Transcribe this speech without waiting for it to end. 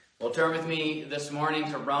Well, turn with me this morning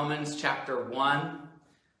to Romans chapter 1.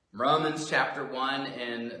 Romans chapter 1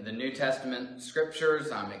 in the New Testament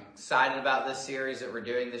scriptures. I'm excited about this series that we're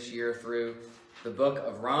doing this year through the book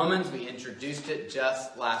of Romans. We introduced it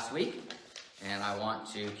just last week, and I want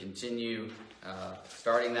to continue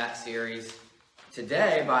starting that series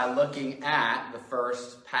today by looking at the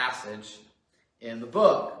first passage in the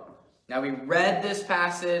book. Now, we read this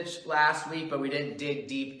passage last week, but we didn't dig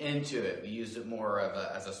deep into it. We used it more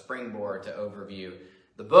as a springboard to overview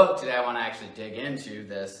the book. Today, I want to actually dig into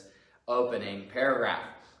this opening paragraph.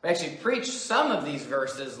 We actually preached some of these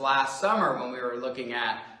verses last summer when we were looking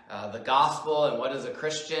at the gospel and what is a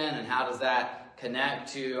Christian and how does that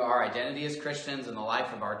connect to our identity as Christians and the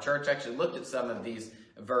life of our church. I actually looked at some of these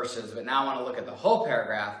verses, but now I want to look at the whole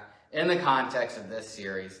paragraph in the context of this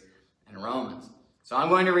series in Romans. So I'm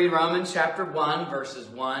going to read Romans chapter 1, verses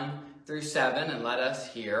 1 through 7, and let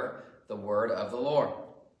us hear the word of the Lord.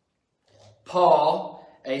 Paul,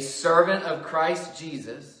 a servant of Christ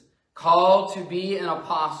Jesus, called to be an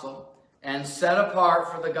apostle and set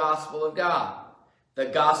apart for the gospel of God, the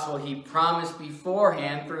gospel he promised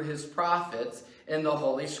beforehand through his prophets in the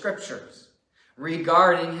Holy Scriptures,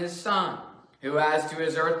 regarding his Son, who as to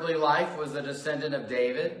his earthly life was the descendant of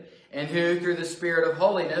David, and who through the Spirit of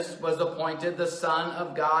holiness was appointed the Son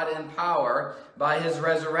of God in power by his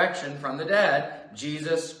resurrection from the dead,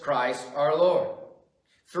 Jesus Christ our Lord.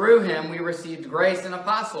 Through him we received grace and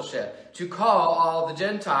apostleship to call all the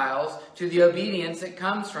Gentiles to the obedience that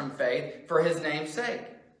comes from faith for his name's sake.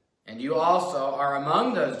 And you also are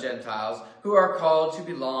among those Gentiles who are called to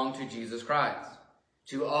belong to Jesus Christ.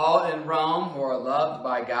 To all in Rome who are loved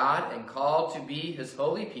by God and called to be his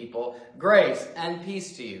holy people, grace and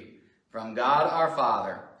peace to you from God our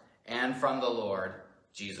Father and from the Lord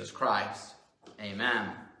Jesus Christ. Amen.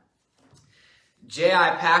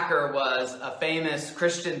 J.I. Packer was a famous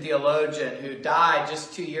Christian theologian who died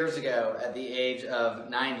just 2 years ago at the age of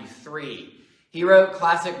 93. He wrote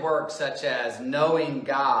classic works such as Knowing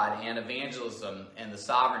God and Evangelism and the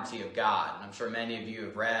Sovereignty of God. And I'm sure many of you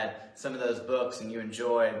have read some of those books and you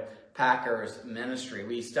enjoyed Packer's ministry.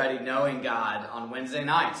 We studied Knowing God on Wednesday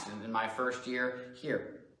nights in my first year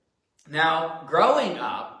here. Now, growing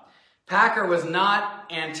up, Packer was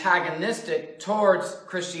not antagonistic towards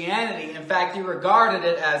Christianity. In fact, he regarded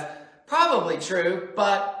it as probably true,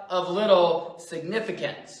 but of little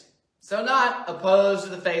significance. So not opposed to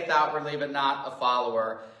the faith outwardly, but not a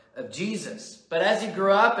follower of Jesus. But as he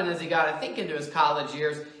grew up and as he got, I think, into his college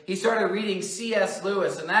years, he started reading C.S.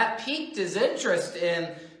 Lewis, and that piqued his interest in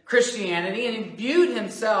Christianity, and he viewed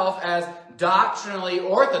himself as doctrinally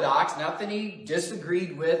orthodox, nothing he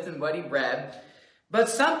disagreed with in what he read, but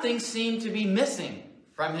something seemed to be missing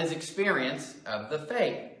from his experience of the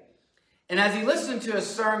faith. And as he listened to a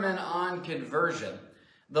sermon on conversion,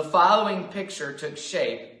 the following picture took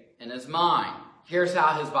shape in his mind. Here's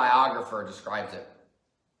how his biographer describes it.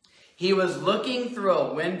 He was looking through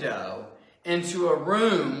a window into a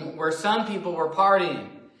room where some people were partying,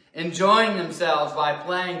 enjoying themselves by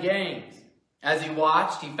playing games. As he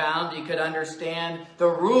watched, he found he could understand the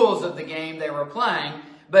rules of the game they were playing,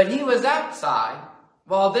 but he was outside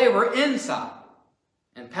while they were inside.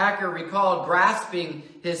 And Packer recalled grasping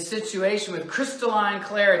his situation with crystalline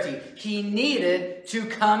clarity. He needed to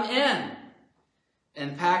come in.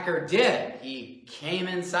 And Packer did. He came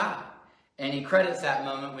inside. And he credits that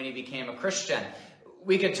moment when he became a Christian.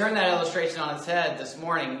 We could turn that illustration on its head this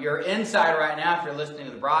morning. You're inside right now if you're listening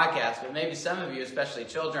to the broadcast, but maybe some of you, especially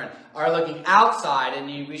children, are looking outside and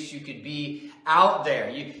you wish you could be out there.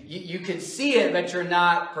 You can see it, but you're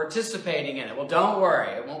not participating in it. Well, don't worry.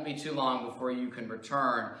 It won't be too long before you can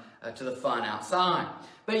return to the fun outside.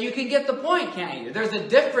 But you can get the point, can't you? There's a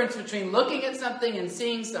difference between looking at something and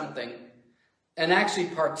seeing something and actually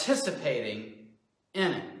participating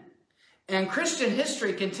in it. And Christian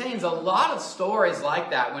history contains a lot of stories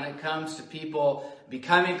like that when it comes to people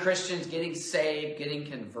becoming Christians, getting saved, getting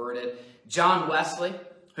converted. John Wesley,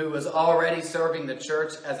 who was already serving the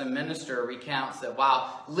church as a minister, recounts that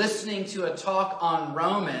while listening to a talk on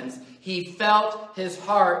Romans, he felt his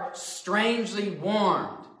heart strangely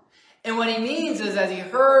warmed. And what he means is as he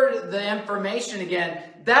heard the information again,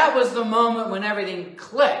 that was the moment when everything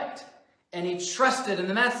clicked and he trusted in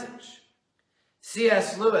the message.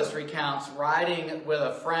 C.S. Lewis recounts riding with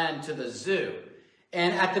a friend to the zoo.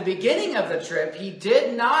 And at the beginning of the trip, he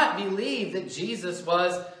did not believe that Jesus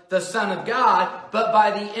was the Son of God, but by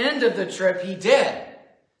the end of the trip, he did.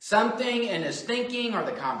 Something in his thinking or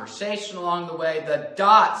the conversation along the way, the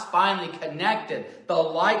dots finally connected. The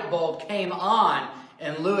light bulb came on,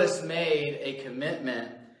 and Lewis made a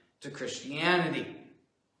commitment to Christianity.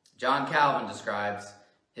 John Calvin describes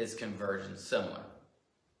his conversion similar.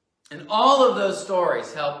 And all of those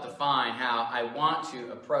stories help define how I want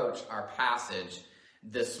to approach our passage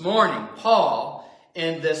this morning. Paul,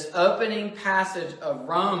 in this opening passage of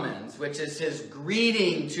Romans, which is his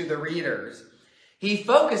greeting to the readers, he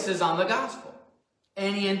focuses on the gospel.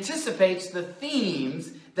 And he anticipates the themes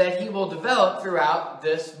that he will develop throughout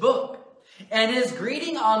this book. And his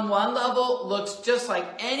greeting on one level looks just like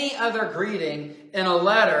any other greeting in a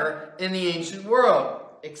letter in the ancient world,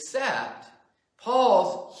 except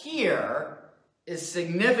Paul's here is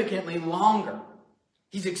significantly longer.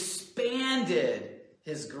 He's expanded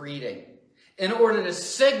his greeting in order to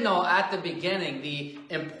signal at the beginning the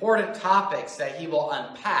important topics that he will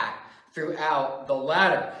unpack throughout the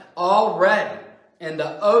letter. Already in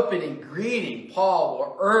the opening greeting, Paul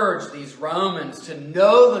will urge these Romans to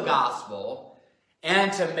know the gospel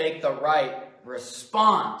and to make the right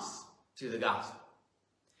response to the gospel.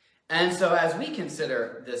 And so as we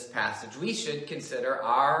consider this passage, we should consider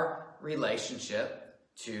our relationship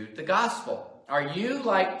to the gospel. Are you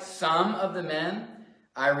like some of the men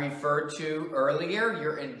I referred to earlier?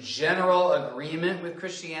 You're in general agreement with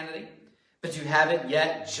Christianity, but you haven't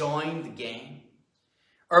yet joined the game.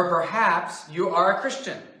 Or perhaps you are a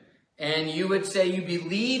Christian and you would say you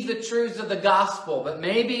believe the truths of the gospel, but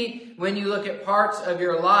maybe when you look at parts of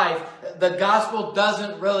your life, the gospel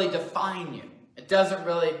doesn't really define you. It doesn't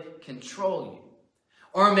really control you.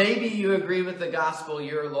 Or maybe you agree with the gospel,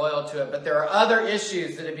 you're loyal to it, but there are other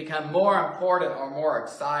issues that have become more important or more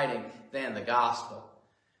exciting than the gospel.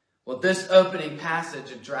 Well, this opening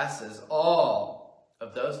passage addresses all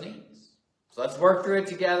of those needs. So let's work through it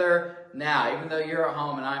together now. Even though you're at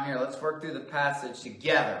home and I'm here, let's work through the passage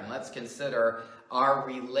together and let's consider our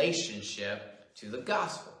relationship to the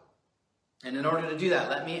gospel. And in order to do that,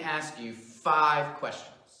 let me ask you 5 questions.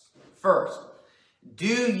 First, do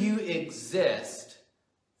you exist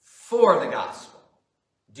for the gospel?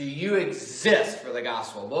 Do you exist for the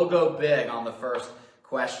gospel? We'll go big on the first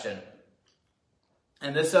question.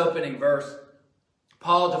 In this opening verse,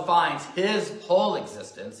 Paul defines his whole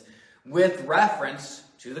existence with reference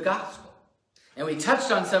to the gospel. And we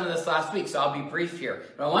touched on some of this last week, so I'll be brief here.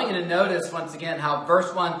 But I want you to notice once again how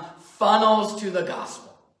verse 1 funnels to the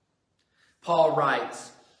gospel. Paul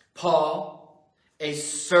writes, Paul, a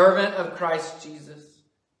servant of Christ Jesus,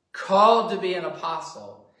 called to be an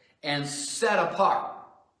apostle and set apart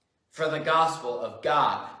for the gospel of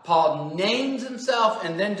God. Paul names himself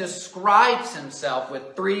and then describes himself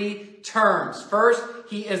with 3 terms. First,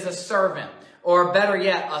 he is a servant, or better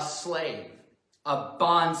yet, a slave, a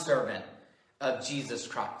bondservant of Jesus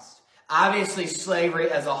Christ. Obviously,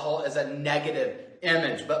 slavery as a whole is a negative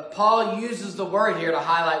image, but Paul uses the word here to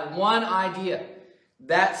highlight one idea,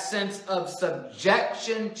 that sense of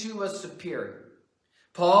subjection to a superior.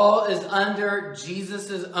 Paul is under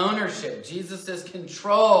Jesus' ownership, Jesus'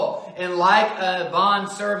 control. And like a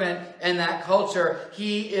bondservant in that culture,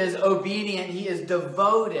 he is obedient, he is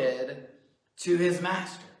devoted to his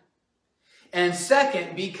master. And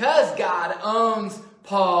second, because God owns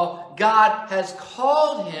Paul, God has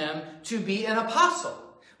called him to be an apostle,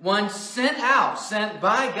 one sent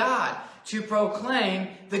by God to proclaim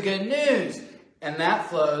the good news. And that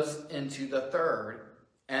flows into the third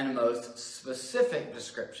and most specific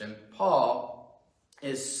description. Paul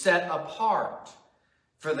is set apart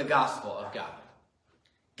for the gospel of God.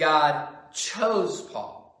 God chose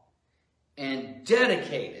Paul and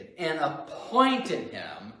dedicated and appointed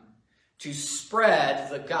him to spread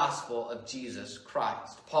the gospel of Jesus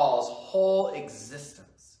Christ. Paul's whole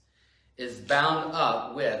existence is bound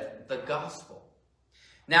up with the gospel.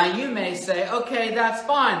 Now you may say, okay, that's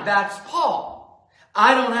fine. That's Paul.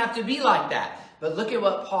 I don't have to be like that. But look at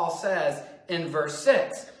what Paul says in verse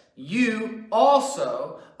 6. You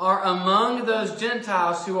also are among those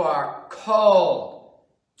Gentiles who are called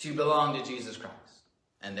to belong to Jesus Christ.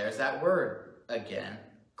 And there's that word again,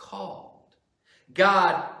 called.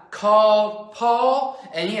 God called Paul,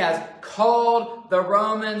 and he has called the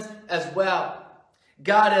Romans as well.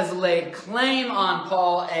 God has laid claim on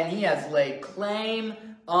Paul, and he has laid claim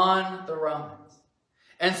on the Romans.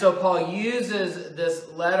 And so Paul uses this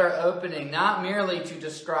letter opening not merely to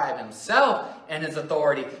describe himself and his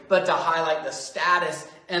authority, but to highlight the status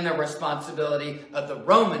and the responsibility of the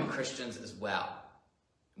Roman Christians as well.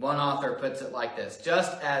 One author puts it like this: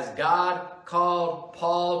 just as God called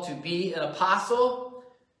Paul to be an apostle,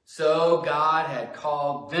 so God had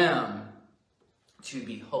called them to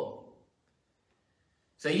be holy.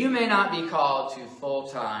 So you may not be called to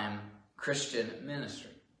full-time Christian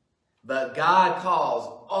ministry, but God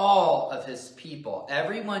calls all of his people.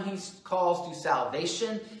 Everyone he calls to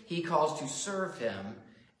salvation, he calls to serve him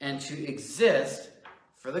and to exist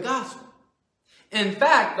for the gospel. In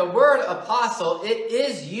fact, the word apostle, it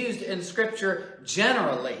is used in Scripture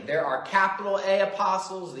generally. There are capital A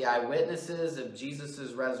apostles, the eyewitnesses of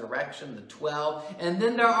Jesus' resurrection, the 12. And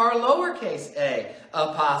then there are lowercase a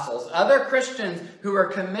apostles, other Christians who are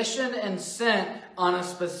commissioned and sent on a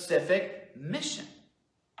specific mission.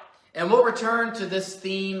 And we'll return to this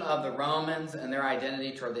theme of the Romans and their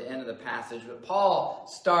identity toward the end of the passage. But Paul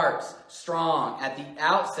starts strong. At the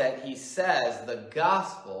outset, he says the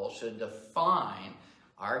gospel should define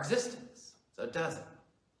our existence. So it doesn't.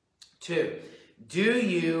 2, do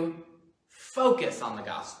you focus on the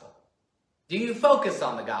gospel? Do you focus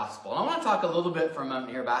on the gospel? And I want to talk a little bit for a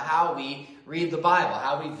moment here about how we read the Bible,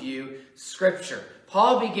 how we view Scripture.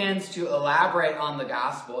 Paul begins to elaborate on the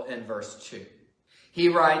gospel in verse 2. He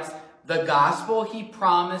writes, the gospel he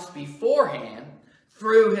promised beforehand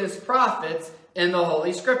through his prophets in the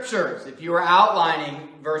Holy Scriptures. If you were outlining,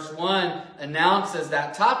 verse 1 announces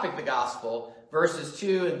that topic, the gospel. Verses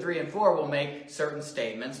 2 and 3 and 4 will make certain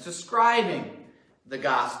statements describing the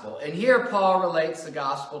gospel. And here Paul relates the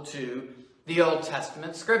gospel to the Old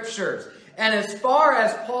Testament Scriptures. And as far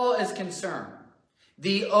as Paul is concerned,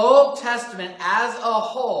 the Old Testament as a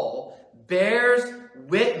whole bears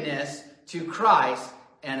witness to Christ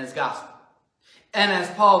and his gospel. And as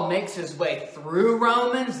Paul makes his way through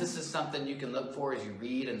Romans, this is something you can look for as you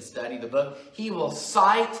read and study the book. He will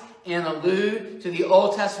cite and allude to the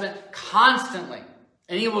Old Testament constantly.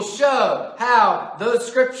 And he will show how those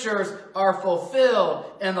scriptures are fulfilled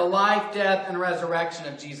in the life, death, and resurrection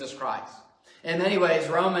of Jesus Christ. In many ways,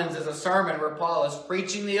 Romans is a sermon where Paul is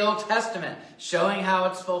preaching the Old Testament, showing how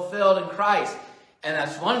it's fulfilled in Christ. And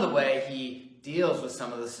that's one of the ways he deals with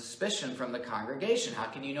some of the suspicion from the congregation. How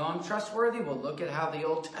can you know I'm trustworthy? Well, look at how the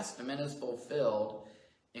Old Testament is fulfilled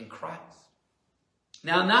in Christ.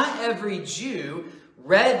 Now, not every Jew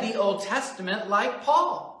read the Old Testament like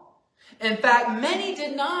Paul. In fact, many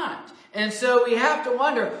did not. And so we have to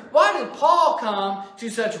wonder, why did Paul come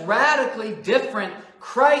to such radically different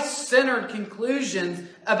Christ-centered conclusions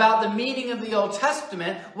about the meaning of the Old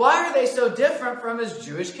Testament? Why are they so different from his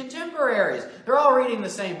Jewish contemporaries? They're all reading the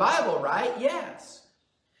same Bible, right? Yes.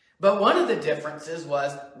 But one of the differences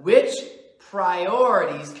was which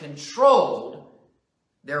priorities controlled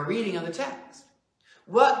their reading of the text.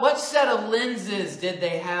 What set of lenses did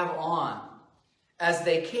they have on as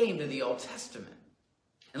they came to the Old Testament?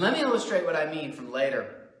 And let me illustrate what I mean from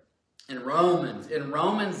later in Romans. In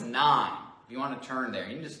Romans 9, if you want to turn there,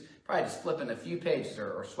 you can probably just flipping a few pages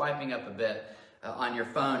or swiping up a bit on your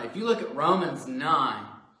phone. If you look at Romans 9,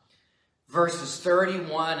 verses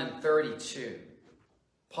 31 and 32,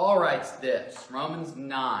 Paul writes this, Romans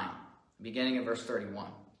 9, beginning of verse 31.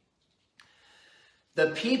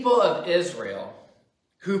 The people of Israel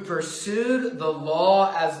who pursued the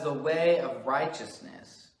law as the way of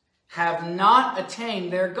righteousness have not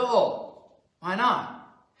attained their goal. Why not?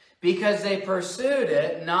 Because they pursued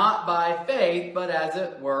it not by faith, but as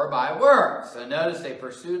it were by works. So notice they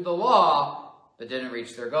pursued the law, but didn't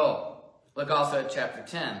reach their goal. Look also at chapter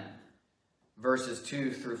 10, verses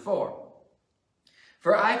 2 through 4.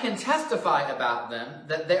 For I can testify about them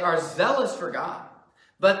that they are zealous for God,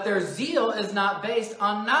 but their zeal is not based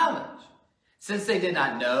on knowledge. Since they did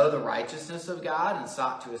not know the righteousness of God and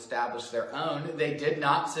sought to establish their own, they did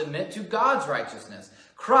not submit to God's righteousness.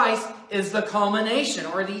 Christ is the culmination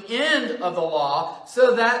or the end of the law,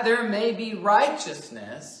 so that there may be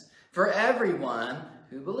righteousness for everyone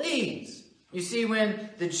who believes. You see,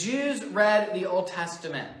 when the Jews read the Old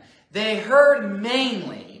Testament, they heard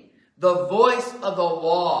mainly the voice of the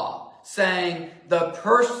law saying, the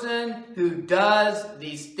person who does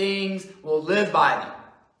these things will live by them.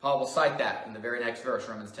 Paul will cite that in the very next verse,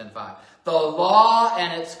 Romans 10:5. The law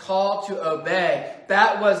and its call to obey,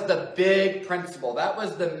 that was the big principle. That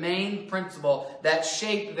was the main principle that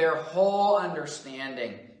shaped their whole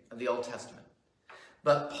understanding of the Old Testament.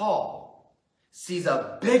 But Paul sees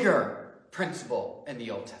a bigger principle in the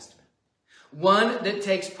Old Testament. One that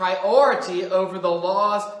takes priority over the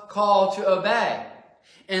law's call to obey.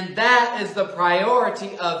 And that is the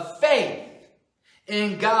priority of faith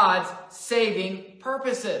in God's saving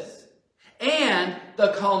purposes and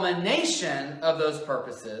the culmination of those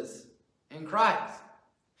purposes in Christ.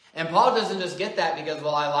 And Paul doesn't just get that because,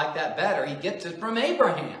 well, I like that better. He gets it from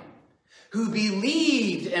Abraham, who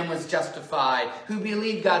believed and was justified, who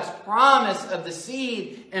believed God's promise of the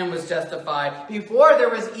seed and was justified before there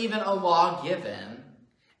was even a law given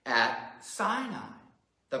at Sinai,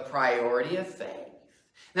 the priority of faith.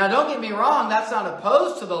 Now, don't get me wrong, that's not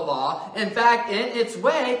opposed to the law. In fact, in its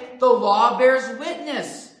way, the law bears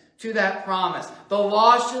witness to that promise. The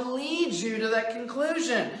law should lead you to that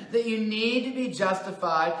conclusion that you need to be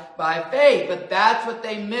justified by faith. But that's what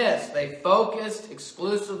they missed. They focused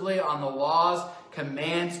exclusively on the law's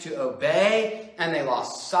commands to obey, and they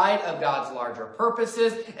lost sight of God's larger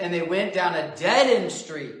purposes, and they went down a dead-end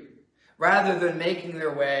street rather than making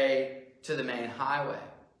their way to the main highway.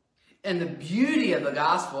 And the beauty of the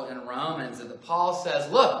gospel in Romans is that Paul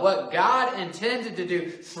says, look, what God intended to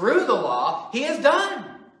do through the law, he has done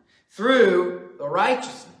through the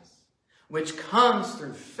righteousness, which comes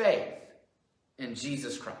through faith in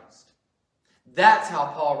Jesus Christ. That's how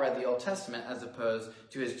Paul read the Old Testament as opposed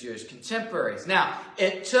to his Jewish contemporaries. Now,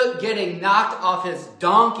 it took getting knocked off his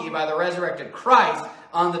donkey by the resurrected Christ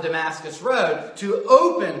on the Damascus Road to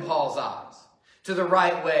open Paul's eyes to the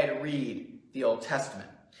right way to read the Old Testament.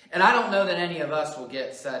 And I don't know that any of us will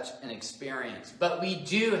get such an experience, but we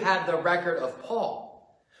do have the record of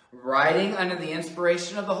Paul writing under the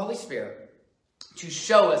inspiration of the Holy Spirit to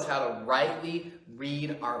show us how to rightly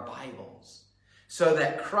read our Bibles so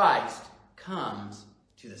that Christ comes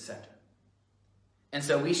to the center. And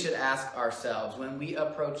so we should ask ourselves, when we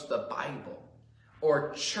approach the Bible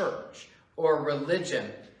or church or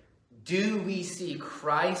religion, do we see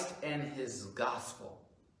Christ and his gospel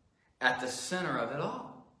at the center of it all?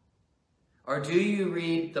 Or do you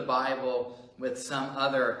read the Bible with some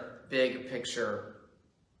other big picture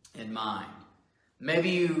in mind? Maybe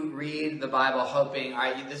you read the Bible hoping, all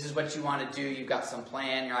right, this is what you want to do. You've got some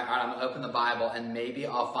plan. You're like, all right, I'm going to open the Bible and maybe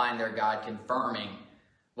I'll find there God confirming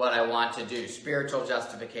what I want to do. Spiritual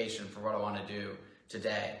justification for what I want to do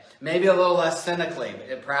today. Maybe a little less cynically,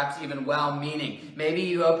 perhaps even well-meaning. Maybe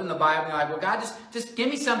you open the Bible and you're like, well, God, just give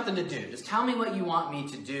me something to do. Just tell me what you want me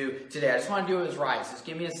to do today. I just want to do what is right. So just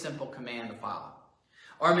give me a simple command to follow.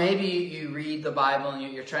 Or maybe you read the Bible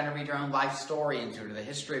and you're trying to read your own life story into it, or the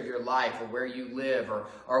history of your life, or where you live,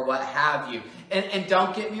 or what have you. And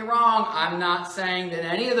don't get me wrong, I'm not saying that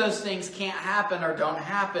any of those things can't happen or don't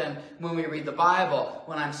happen when we read the Bible.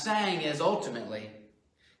 What I'm saying is, ultimately,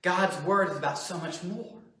 God's word is about so much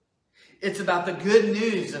more. It's about the good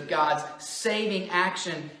news of God's saving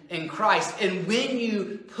action in Christ. And when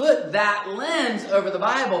you put that lens over the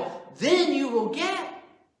Bible, then you will get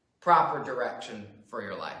proper direction for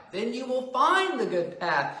your life. Then you will find the good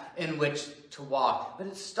path in which to walk. But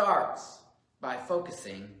it starts by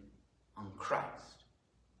focusing on Christ.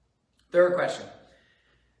 Third question.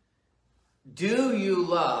 Do you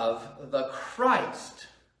love the Christ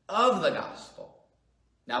of the gospel?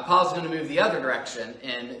 Now, Paul's going to move the other direction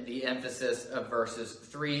in the emphasis of verses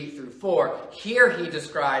 3 through 4. Here he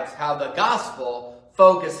describes how the gospel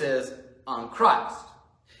focuses on Christ.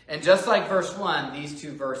 And just like verse 1, these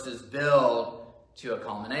two verses build to a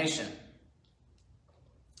culmination.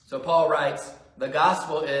 So Paul writes, the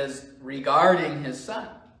gospel is regarding his son,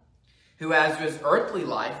 who as to his earthly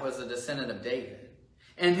life was a descendant of David,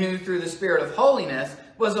 and who through the Spirit of holiness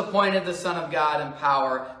was appointed the Son of God in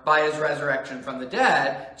power by his resurrection from the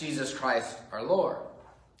dead, Jesus Christ our Lord.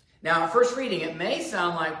 Now, at first reading, it may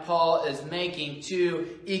sound like Paul is making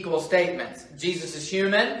two equal statements. Jesus is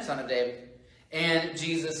human, son of David, and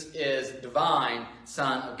Jesus is divine,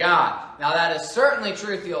 Son of God. Now, that is certainly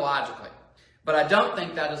true theologically, but I don't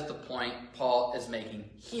think that is the point Paul is making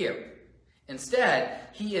here. Instead,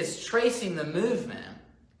 he is tracing the movement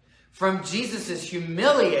from Jesus'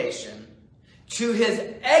 humiliation to his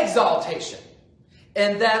exaltation,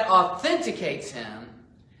 and that authenticates him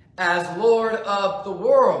as Lord of the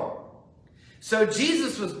world. So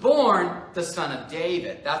Jesus was born the son of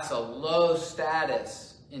David. That's a low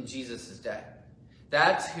status in Jesus' day.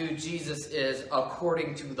 That's who Jesus is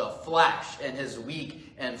according to the flesh and his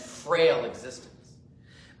weak and frail existence.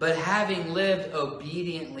 But having lived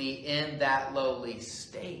obediently in that lowly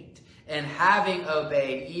state, and having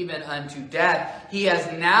obeyed even unto death, he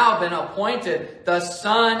has now been appointed the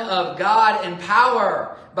Son of God in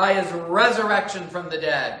power by his resurrection from the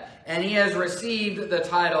dead. And he has received the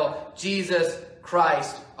title Jesus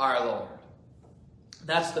Christ our Lord.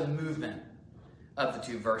 That's the movement of the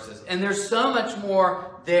two verses. And there's so much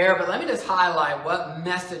more there, but let me just highlight what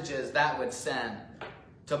messages that would send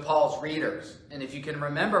to Paul's readers. And if you can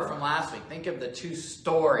remember from last week, think of the two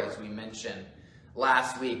stories we mentioned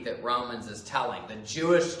last week that Romans is telling, the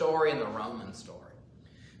Jewish story and the Roman story.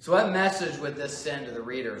 So what message would this send to the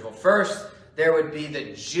readers? Well, first, there would be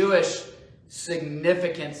the Jewish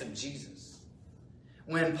significance of Jesus.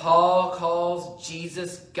 When Paul calls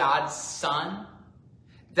Jesus God's son,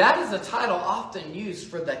 that is a title often used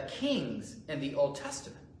for the kings in the Old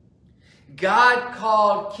Testament. God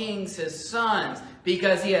called kings his sons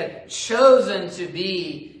because he had chosen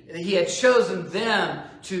them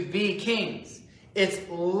to be kings. It's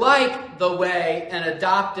like the way an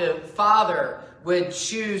adoptive father would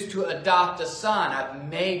choose to adopt a son. I've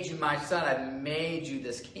made you my son. I've made you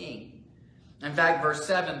this king. In fact, verse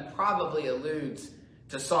 7 probably alludes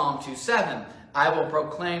to Psalm 2:7. I will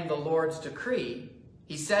proclaim the Lord's decree.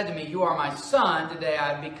 He said to me, you are my son. Today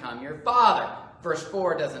I have become your father. Verse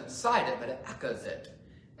 4 doesn't cite it, but it echoes it.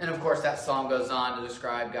 And of course, that psalm goes on to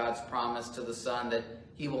describe God's promise to the son that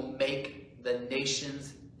he will make the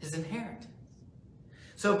nations his inheritance.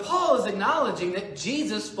 So Paul is acknowledging that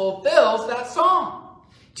Jesus fulfills that psalm.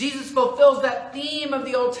 Jesus fulfills that theme of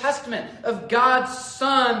the Old Testament, of God's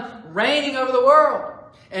Son reigning over the world.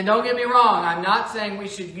 And don't get me wrong, I'm not saying we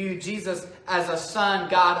should view Jesus as a son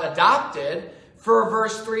God adopted, for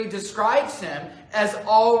verse 3 describes him as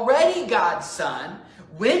already God's son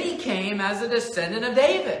when he came as a descendant of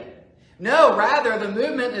David. No, rather, the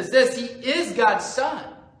movement is this: he is God's son.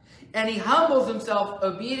 And he humbles himself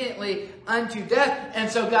obediently unto death. And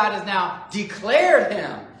so God has now declared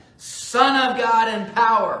him Son of God in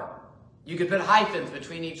power. You could put hyphens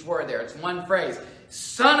between each word there. It's one phrase.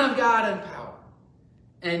 Son of God in power.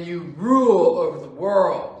 And you rule over the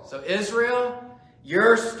world. So Israel,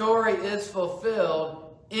 your story is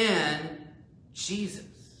fulfilled in Jesus.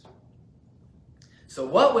 So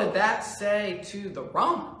what would that say to the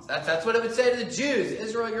Romans? That's what it would say to the Jews.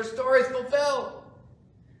 Israel, your story is fulfilled.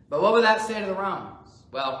 But what would that say to the Romans?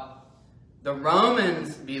 Well, the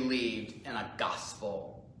Romans believed in a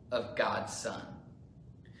gospel of God's Son.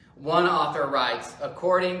 One author writes,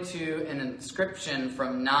 according to an inscription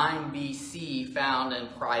from 9 BC found in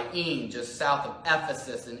Priene, just south of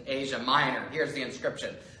Ephesus in Asia Minor. Here's the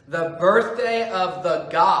inscription. The birthday of the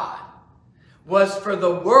God was for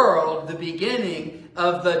the world the beginning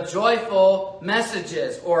of the joyful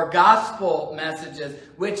messages or gospel messages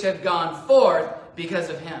which have gone forth because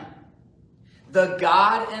of him. The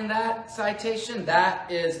God in that citation,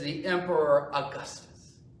 that is the Emperor Augustus.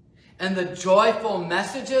 And the joyful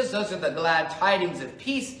messages, those are the glad tidings of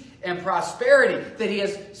peace and prosperity that he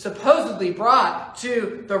has supposedly brought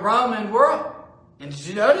to the Roman world. And did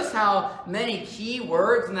you notice how many key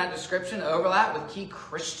words in that description overlap with key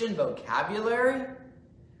Christian vocabulary?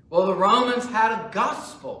 Well, the Romans had a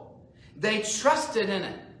gospel. They trusted in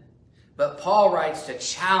it. But Paul writes to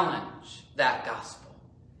challenge that gospel.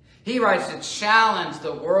 He writes to challenge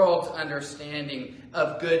the world's understanding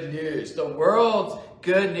of good news. The world's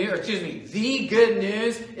good news, the good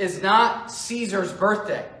news is not Caesar's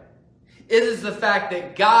birthday. It is the fact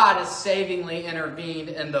that God has savingly intervened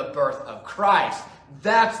in the birth of Christ.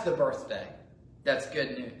 That's the birthday. That's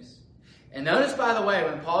good news. And notice, by the way,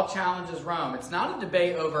 when Paul challenges Rome, it's not a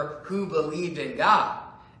debate over who believed in God.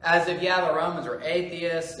 As if, the Romans were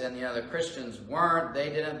atheists and, the Christians weren't. They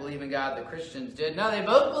didn't believe in God. The Christians did. No, they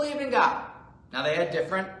both believed in God. Now, they had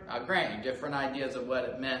different ideas of what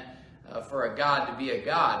it meant for a God to be a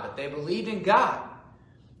God. But they believed in God.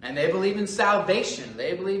 And they believed in salvation.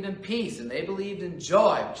 They believed in peace. And they believed in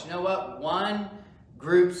joy. But you know what? One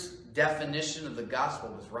group's definition of the gospel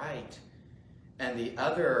was right. And the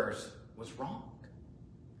other's was wrong.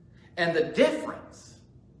 And the difference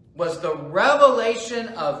was the revelation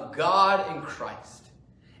of God in Christ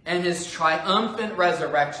and his triumphant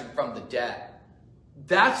resurrection from the dead.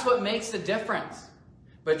 That's what makes the difference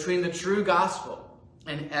between the true gospel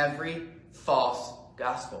and every false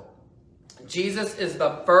gospel. Jesus is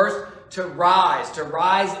the first to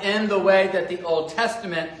rise in the way that the Old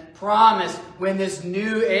Testament promised when this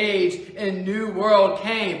new age and new world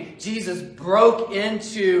came. Jesus broke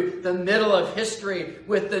into the middle of history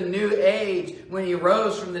with the new age when he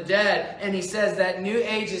rose from the dead. And he says that new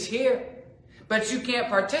age is here. But you can't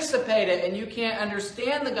participate in it and you can't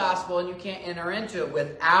understand the gospel and you can't enter into it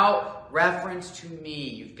without reference to me.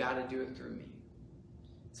 You've got to do it through me.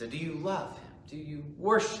 So do you love him? Do you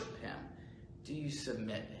worship him? Do you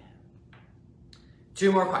submit to him?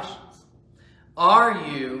 2 more questions. Are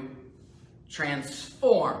you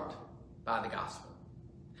transformed by the gospel?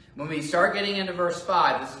 When we start getting into verse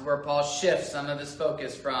 5, this is where Paul shifts some of his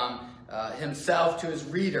focus from himself to his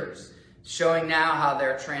readers, showing now how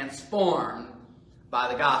they're transformed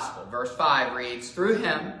by the gospel. Verse 5 reads, through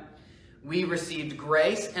him we received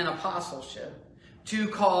grace and apostleship to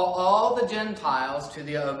call all the Gentiles to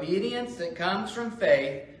the obedience that comes from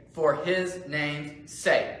faith for his name's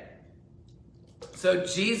sake. So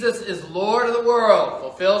Jesus is Lord of the world.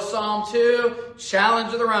 Fulfills Psalm 2,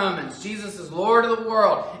 challenge of the Romans. Jesus is Lord of the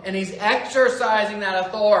world. And he's exercising that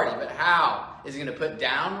authority. But how? Is he going to put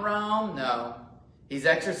down Rome? No. He's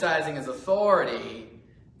exercising his authority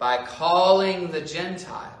by calling the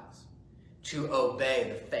Gentiles to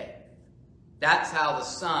obey the faith. That's how the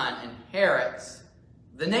Son inherits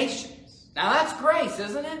the nations. Now that's grace,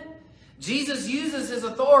 isn't it? Jesus uses his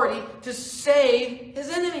authority to save his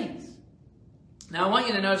enemies. Now I want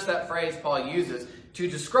you to notice that phrase Paul uses to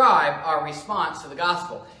describe our response to the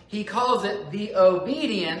gospel. He calls it the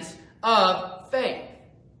obedience of faith.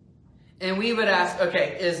 And we would ask,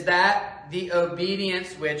 okay, is that the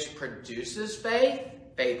obedience which produces faith?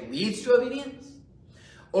 Faith leads to obedience?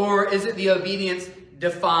 Or is it the obedience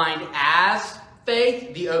defined as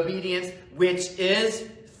faith? The obedience which is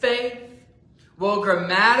faith? Well,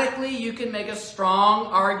 grammatically, you can make a strong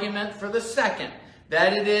argument for the second,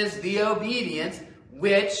 that it is the obedience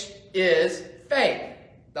which is faith.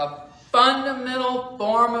 The fundamental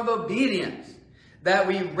form of obedience that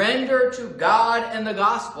we render to God in the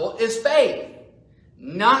gospel is faith,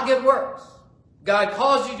 not good works. God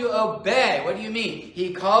calls you to obey. What do you mean?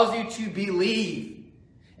 He calls you to believe.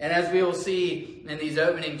 And as we will see in these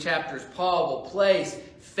opening chapters, Paul will place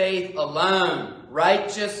faith alone,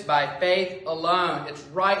 righteous by faith alone. It's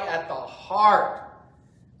right at the heart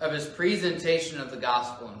of his presentation of the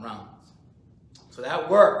gospel in Romans. So that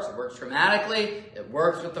works. It works grammatically. It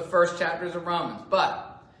works with the first chapters of Romans.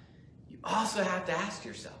 But you also have to ask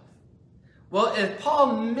yourself, well, if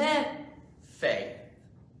Paul meant faith,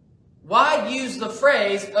 why use the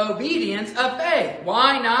phrase obedience of faith?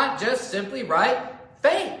 Why not just simply write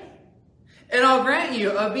faith? And I'll grant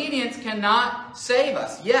you, obedience cannot save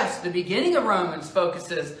us. Yes, the beginning of Romans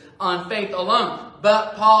focuses on faith alone.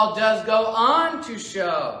 But Paul does go on to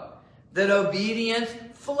show that obedience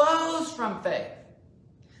flows from faith.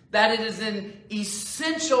 That it is an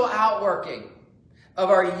essential outworking of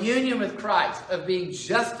our union with Christ, of being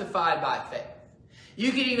justified by faith.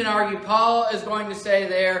 You could even argue Paul is going to say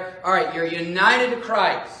there, all right, you're united to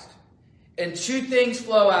Christ. And two things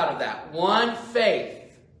flow out of that. One, faith,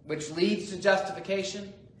 which leads to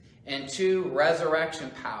justification. And two,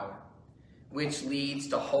 resurrection power, which leads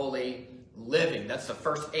to holy living. That's the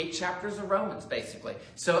first 8 chapters of Romans, basically.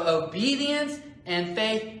 So obedience and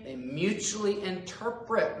faith, they mutually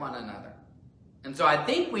interpret one another. And so I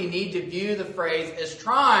think we need to view the phrase as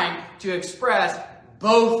trying to express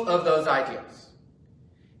both of those ideas.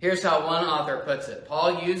 Here's how one author puts it.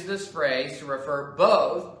 Paul used this phrase to refer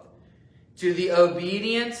both to the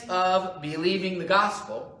obedience of believing the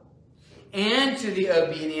gospel and to the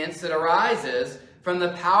obedience that arises from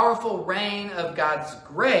the powerful reign of God's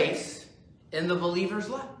grace in the believer's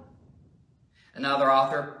life. Another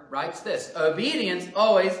author writes this: obedience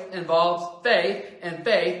always involves faith, and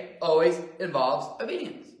faith always involves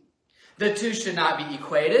obedience. The two should not be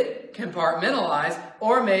equated, compartmentalized,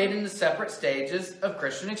 or made into separate stages of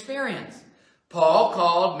Christian experience. Paul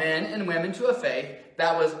called men and women to a faith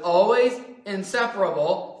that was always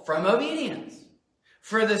inseparable from obedience.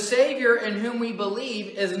 For the Savior in whom we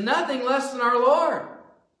believe is nothing less than our Lord.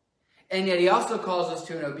 And yet he also calls us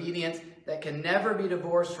to an obedience that can never be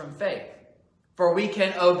divorced from faith. For we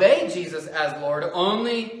can obey Jesus as Lord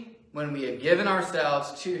only when we have given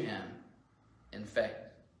ourselves to him in faith.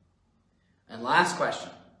 And last question,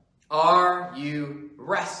 are you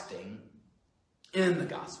resting in the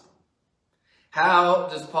gospel? How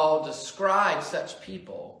does Paul describe such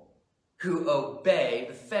people who obey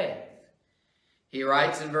the faith? He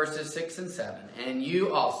writes in verses 6 and 7, and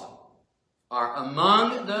you also are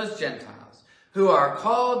among those Gentiles who are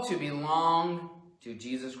called to belong to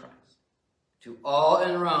Jesus Christ. To all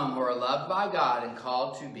in Rome who are loved by God and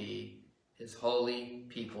called to be his holy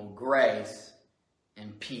people, grace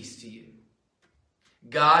and peace to you.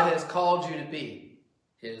 God has called you to be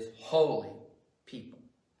his holy people.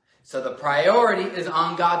 So the priority is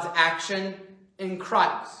on God's action in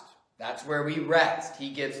Christ. That's where we rest.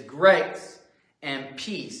 He gives grace and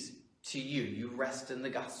peace to you. You rest in the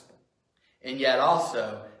gospel. And yet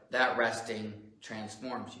also that resting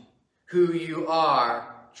transforms you. Who you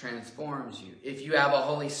are transforms you. If you have a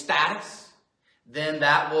holy status, then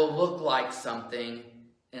that will look like something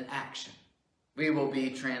in action. We will be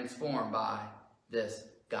transformed by this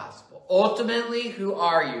gospel. Ultimately, who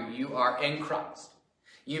are you? You are in Christ.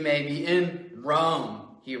 You may be in Rome,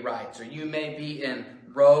 he writes, or you may be in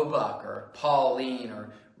Roebuck or Pauline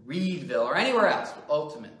or Reedville or anywhere else. But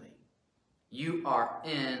ultimately, you are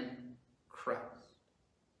in Christ.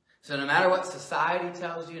 So no matter what society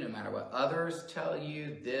tells you, no matter what others tell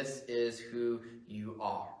you, this is who you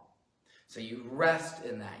are. So you rest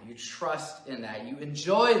in that. You trust in that. You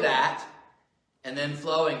enjoy that. And then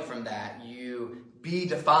flowing from that, you be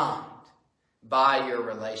defined by your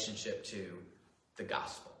relationship to the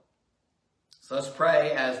gospel. So let's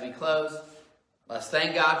pray as we close. Let's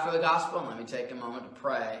thank God for the gospel. And let me take a moment to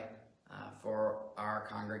pray for our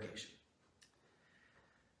congregation.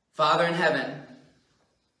 Father in heaven,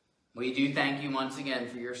 we do thank you once again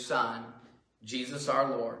for your Son Jesus our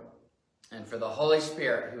Lord, and for the Holy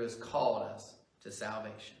Spirit who has called us to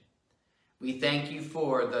salvation. We thank you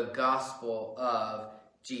for the gospel of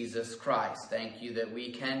Jesus Christ. Thank you that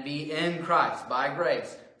we can be in Christ by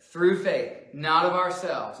grace, through faith, not of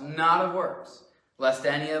ourselves, not of works, lest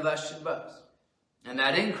any of us should boast. And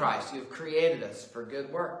that in Christ you have created us for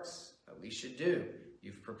good works that we should do.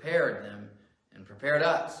 You've prepared them and prepared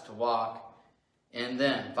us to walk in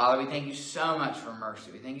them. Father, we thank you so much for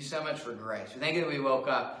mercy. We thank you so much for grace. We thank you that we woke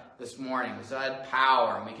up this morning with that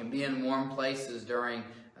power and we can be in warm places during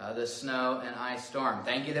the snow and ice storm.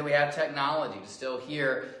 Thank you that we have technology to still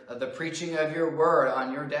hear the preaching of your word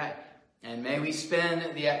on your day. And may we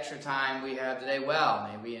spend the extra time we have today well.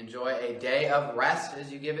 May we enjoy a day of rest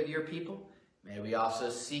as you give it to your people. May we also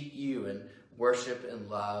seek you and worship and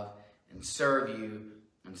love and serve you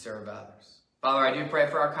and serve others. Father, I do pray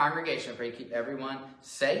for our congregation. I pray you keep everyone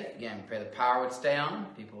safe. Again, we pray the power would stay on.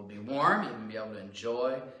 People would be warm, even be able to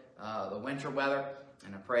enjoy the winter weather.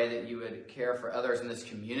 And I pray that you would care for others in this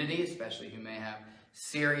community, especially who may have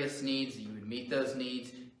serious needs, that you would meet those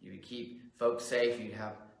needs. You would keep folks safe. You'd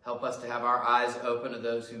help us to have our eyes open to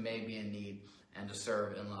those who may be in need and to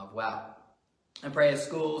serve and love well. I pray as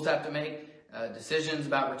schools have to make decisions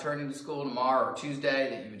about returning to school tomorrow or Tuesday,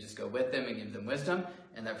 that you would just go with them and give them wisdom.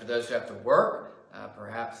 And that for those who have to work,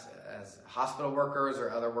 perhaps as hospital workers or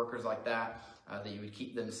other workers like that, that you would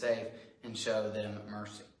keep them safe and show them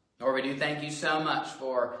mercy. Lord, we do thank you so much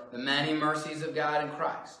for the many mercies of God in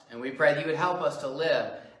Christ. And we pray that you would help us to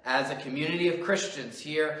live as a community of Christians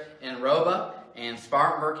here in Roebuck and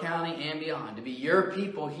Spartanburg County and beyond, to be your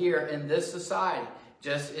people here in this society,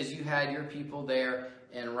 just as you had your people there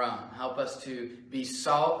in Rome. Help us to be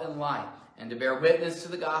salt and light and to bear witness to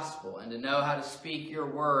the gospel and to know how to speak your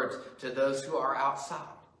words to those who are outside.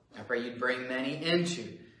 I pray you'd bring many into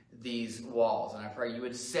these walls, and I pray you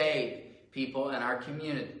would save people in our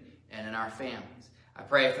community and in our families. I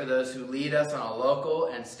pray for those who lead us on a local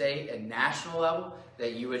and state and national level,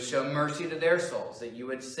 that you would show mercy to their souls, that you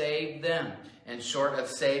would save them, and short of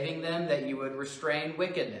saving them, that you would restrain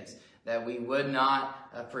wickedness, that we would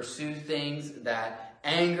not pursue things that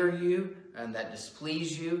anger you and that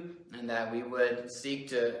displease you, and that we would seek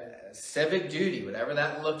to civic duty, whatever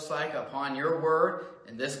that looks like, upon your word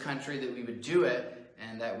in this country, that we would do it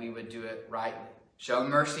and that we would do it rightly. Show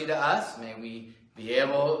mercy to us. May we be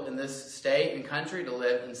able in this state and country to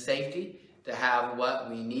live in safety, to have what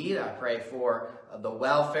we need. I pray for the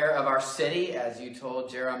welfare of our city, as you told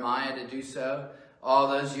Jeremiah to do so all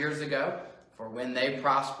those years ago. For when they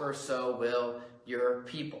prosper, so will your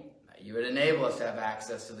people. You would enable us to have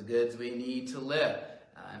access to the goods we need to live,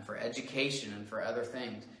 and for education and for other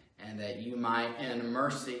things. And that you might in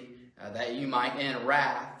mercy, that you might in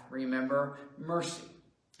wrath, remember mercy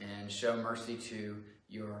and show mercy to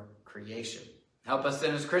your creation. Help us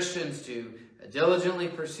then as Christians to diligently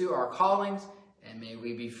pursue our callings, and may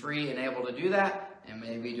we be free and able to do that, and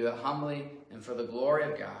may we do it humbly and for the glory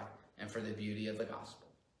of God and for the beauty of the gospel.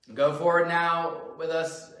 Go forward now with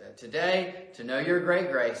us today to know your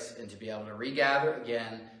great grace and to be able to regather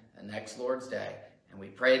again next Lord's Day. And we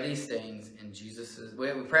pray these things in Jesus'. We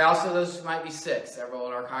pray also those who might be sick. Several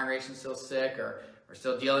in our congregation still sick or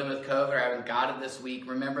still dealing with COVID or haven't got it this week.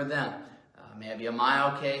 Remember them. May it be a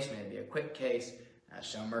mild case, may it be a quick case.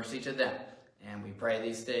 Show mercy to them. And we pray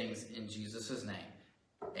these things in Jesus' name.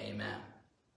 Amen.